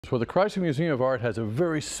Well, the Chrysler Museum of Art has a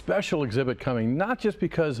very special exhibit coming, not just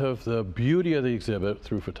because of the beauty of the exhibit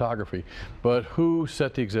through photography, but who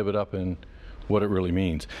set the exhibit up and what it really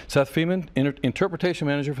means. Seth Feeman, Interpretation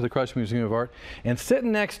Manager for the Chrysler Museum of Art, and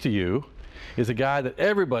sitting next to you is a guy that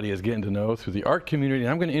everybody is getting to know through the art community,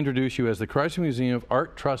 and I'm going to introduce you as the Chrysler Museum of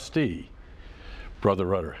Art Trustee, Brother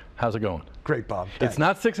Rudder. How's it going? Great, Bob. Thanks. It's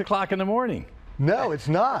not 6 o'clock in the morning. No, it's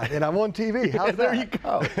not, and I'm on TV. How's that? There you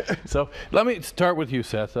go. So let me start with you,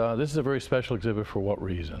 Seth. This is a very special exhibit for what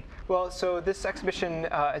reason? Well, so this exhibition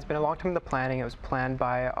has been a long time in the planning. It was planned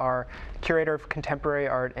by our curator of contemporary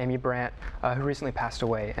art, Amy Brandt, who recently passed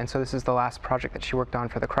away. And so this is the last project that she worked on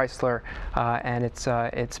for the Chrysler, and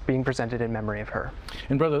it's being presented in memory of her.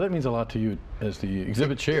 And brother, that means a lot to you as the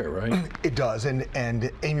exhibit chair, right? It does,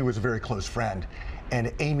 and Amy was a very close friend,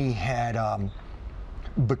 and Amy had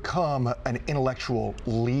become an intellectual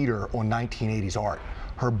leader on 1980s art.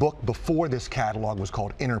 Her book before this catalog was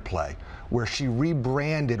called Interplay, where she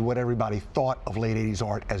rebranded what everybody thought of late 80s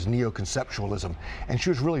art as neo-conceptualism, and she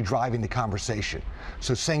was really driving the conversation.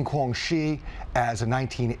 So Kwong, as a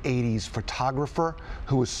 1980s photographer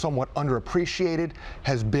who was somewhat underappreciated,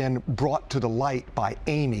 has been brought to the light by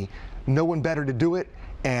Amy. No one better to do it,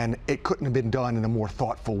 and it couldn't have been done in a more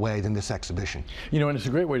thoughtful way than this exhibition. You know, and it's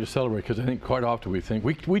a great way to celebrate, because I think quite often we think,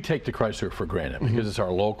 we take the Chrysler for granted because it's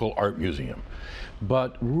our local art museum.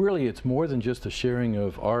 But really it's more than just the sharing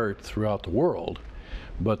of art throughout the world,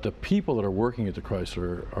 but the people that are working at the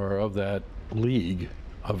Chrysler are of that league,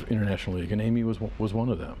 of International League, and Amy was one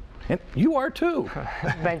of them. And you are too.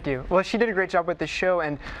 Thank you. Well, she did a great job with this show,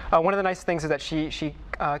 and one of the nice things is that she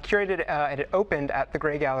curated and it opened at the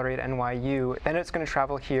Gray Gallery at NYU. Then it's going to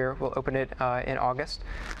travel here. We'll open it in August,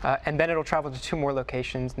 and then it'll travel to 2 more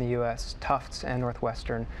locations in the U.S., Tufts and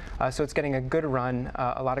Northwestern. So it's getting a good run,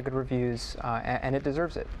 a lot of good reviews, and it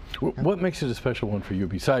deserves it. What makes it a special one for you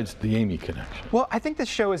besides the Amy connection? Well, I think this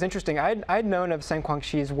show is interesting. I'd known of Kwong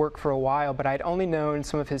work for a while, but I'd only known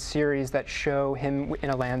some of his series that show him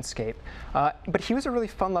in a landscape. But he was a really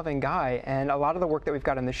fun-loving guy, and a lot of the work that we've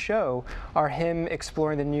got in the show are him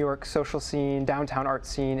exploring the New York social scene, downtown art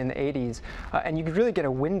scene in the 80s, and you could really get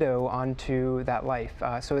a window onto that life.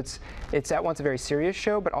 So it's at once a very serious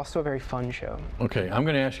show, but also a very fun show. Okay, I'm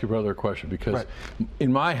going to ask you, brother, a question, because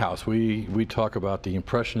in my house we talk about the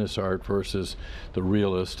Impressionist art versus the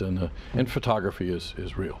realist, and photography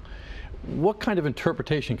is real. What kind of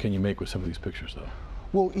interpretation can you make with some of these pictures, though?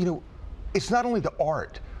 Well, you know, it's not only the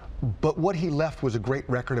art, but what he left was a great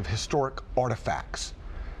record of historic artifacts,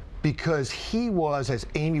 because he was, as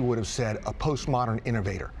Amy would have said, a postmodern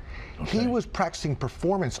innovator. Okay. He was practicing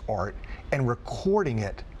performance art and recording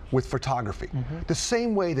it with photography. The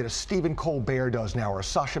same way that a Stephen Colbert does now, or a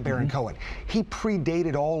Sacha Baron Cohen. He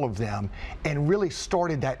predated all of them and really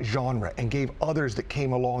started that genre and gave others that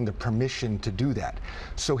came along the permission to do that.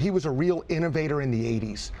 So he was a real innovator in the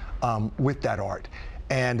 80s with that art.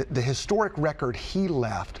 And the historic record he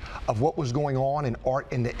left of what was going on in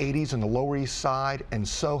art in the 80s on the Lower East Side and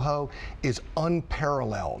Soho is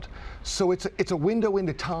unparalleled. So it's a window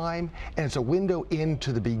into time, and it's a window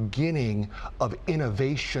into the beginning of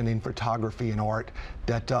innovation in photography and art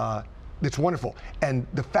that's wonderful. And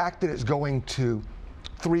the fact that it's going to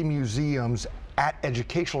 3 museums at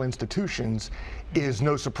educational institutions is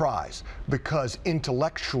no surprise, because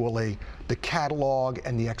intellectually the catalog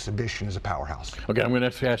and the exhibition is a powerhouse. Okay, I'm going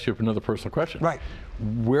to ask you another personal question. Right.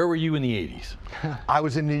 Where were you in the 80s? I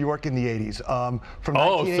was in New York in the 80s. From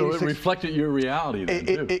so it reflected your reality then,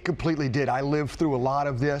 too. It completely did. I lived through a lot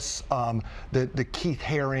of this. The Keith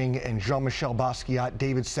Haring and Jean-Michel Basquiat,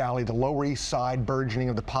 David Sally, the Lower East Side burgeoning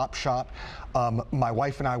of the pop shop. My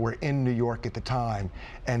wife and I were in New York at the time,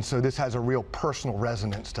 and so this has a real personal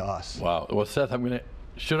resonance to us. Wow. Well, Seth,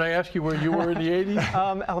 should I ask you where you were in the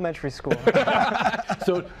 80s? Elementary school.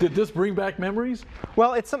 So did this bring back memories?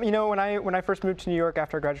 Well, it's something, you know, when I first moved to New York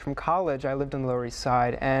after I graduated from college, I lived on the Lower East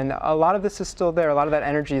Side, and a lot of this is still there, a lot of that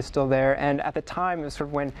energy is still there, and at the time it was sort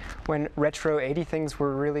of when retro 80 things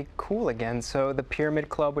were really cool again. So the Pyramid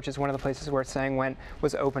Club, which is one of the places where Tseng went,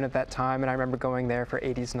 was open at that time, and I remember going there for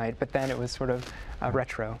 80s night, but then it was sort of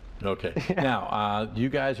retro. Okay. Now, you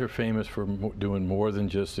guys are famous for doing more than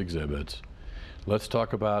just exhibits. Let's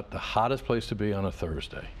talk about the hottest place to be on a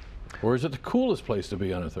Thursday. Or is it the coolest place to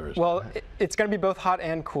be on a Thursday? Well, it's going to be both hot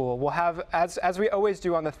and cool. We'll have, as we always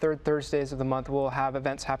do on the third Thursdays of the month, we'll have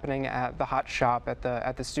events happening at the Hot Shop at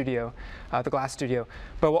the studio, the Glass Studio.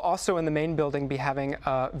 But we'll also in the main building be having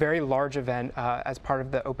a very large event as part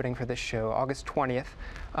of the opening for this show, August 20th.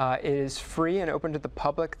 It is free and open to the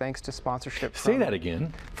public thanks to sponsorship. Say that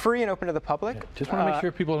again. Free and open to the public. Yeah, just want to make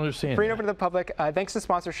sure people understand. Free and open to the public thanks to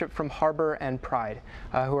sponsorship from Harbor and Pride,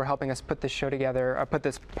 who are helping us put this show together, put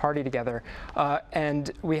this party together.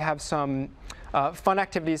 And we have some fun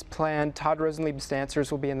activities planned. Todd Rosenlieb's dancers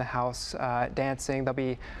will be in the house dancing. There'll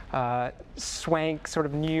be swank, sort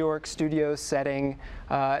of New York studio setting.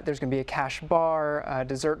 There's going to be a cash bar, a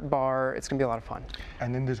dessert bar. It's going to be a lot of fun.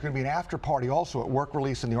 And then there's going to be an after party also at Work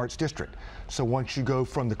Release in the Arts District. So once you go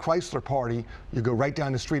from the Chrysler party, you go right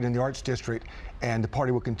down the street in the Arts District, and the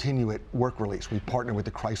party will continue at Work Release. We partner with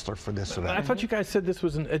the Chrysler for this event. I thought you guys said this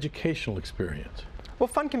was an educational experience. Well,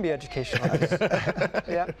 fun can be educational.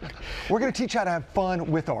 Yeah. We're going to teach how to have fun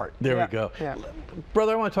with art. There we go. Yeah.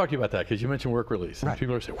 Brother, I want to talk to you about that because you mentioned Work Release. And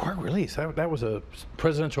people are saying, Work Release? That was a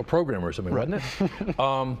presidential program or something, wasn't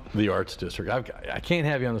it? The Arts District. I can't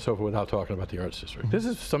have you on the sofa without talking about the Arts District. This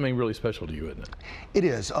is something really special to you, isn't it? It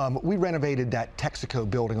is. We renovated that Texaco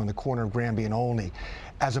building on the corner of Granby and Olney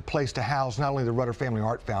as a place to house not only the Rudder Family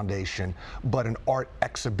Art Foundation, but an art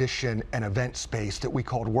exhibition and event space that we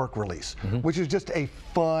called Work Release, which is just a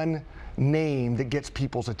fun name that gets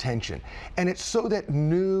people's attention. And it's so that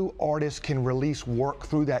new artists can release work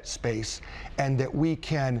through that space and that we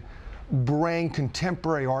can bring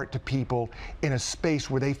contemporary art to people in a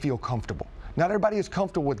space where they feel comfortable. Not everybody is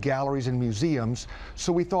comfortable with galleries and museums,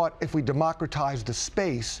 so we thought if we democratize the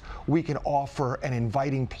space, we can offer an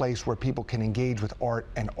inviting place where people can engage with art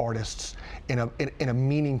and artists in a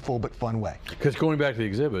meaningful but fun way. Because going back to the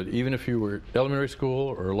exhibit, even if you were elementary school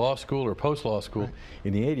or law school or post-law school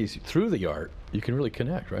in the 80s, through the art, you can really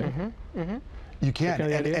connect, right? You can,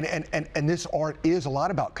 and this art is a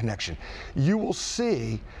lot about connection. You will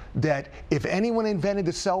see that if anyone invented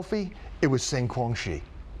the selfie, it was Kwong.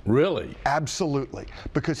 Really? Absolutely,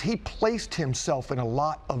 because he placed himself in a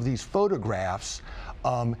lot of these photographs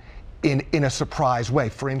in a surprise way.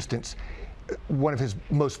 For instance, one of his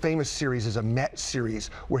most famous series is a Met series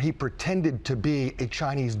where he pretended to be a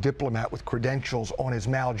Chinese diplomat with credentials on his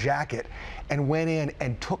Mao jacket and went in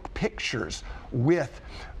and took pictures with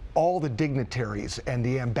all the dignitaries and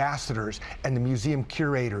the ambassadors and the museum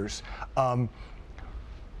curators.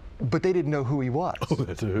 But they didn't know who he was. Oh,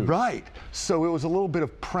 that's a hoot. Right. So it was a little bit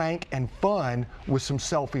of prank and fun with some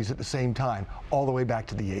selfies at the same time, all the way back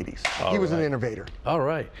to the 80s. He was an innovator. All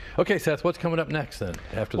right. Okay, Seth, what's coming up next then?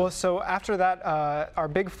 So after that, our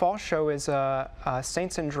big fall show is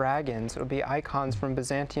Saints and Dragons. It'll be icons from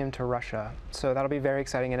Byzantium to Russia. So that'll be very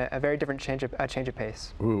exciting and a very different change of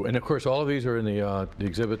pace. Ooh, and of course, all of these are in the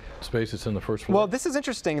exhibit space that's in the first floor. Well, this is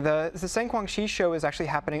interesting. The Tseng show is actually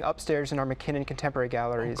happening upstairs in our McKinnon Contemporary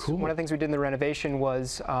Galleries. Oh, cool. One of the things we did in the renovation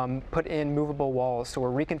was put in movable walls. So we're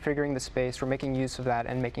reconfiguring the space. We're making use of that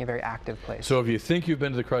and making a very active place. So if you think you've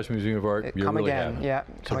been to the Chrysler Museum of Art, you really haven't. Yeah,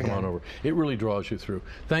 so come on over. It really draws you through.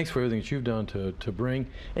 Thanks for everything that you've done to bring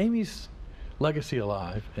Amy's legacy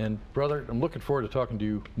alive. And brother, I'm looking forward to talking to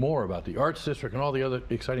you more about the Arts District and all the other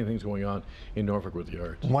exciting things going on in Norfolk with the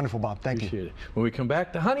arts. Wonderful, Bob. Thank you. Appreciate it. When we come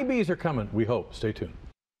back, the honeybees are coming, we hope. Stay tuned.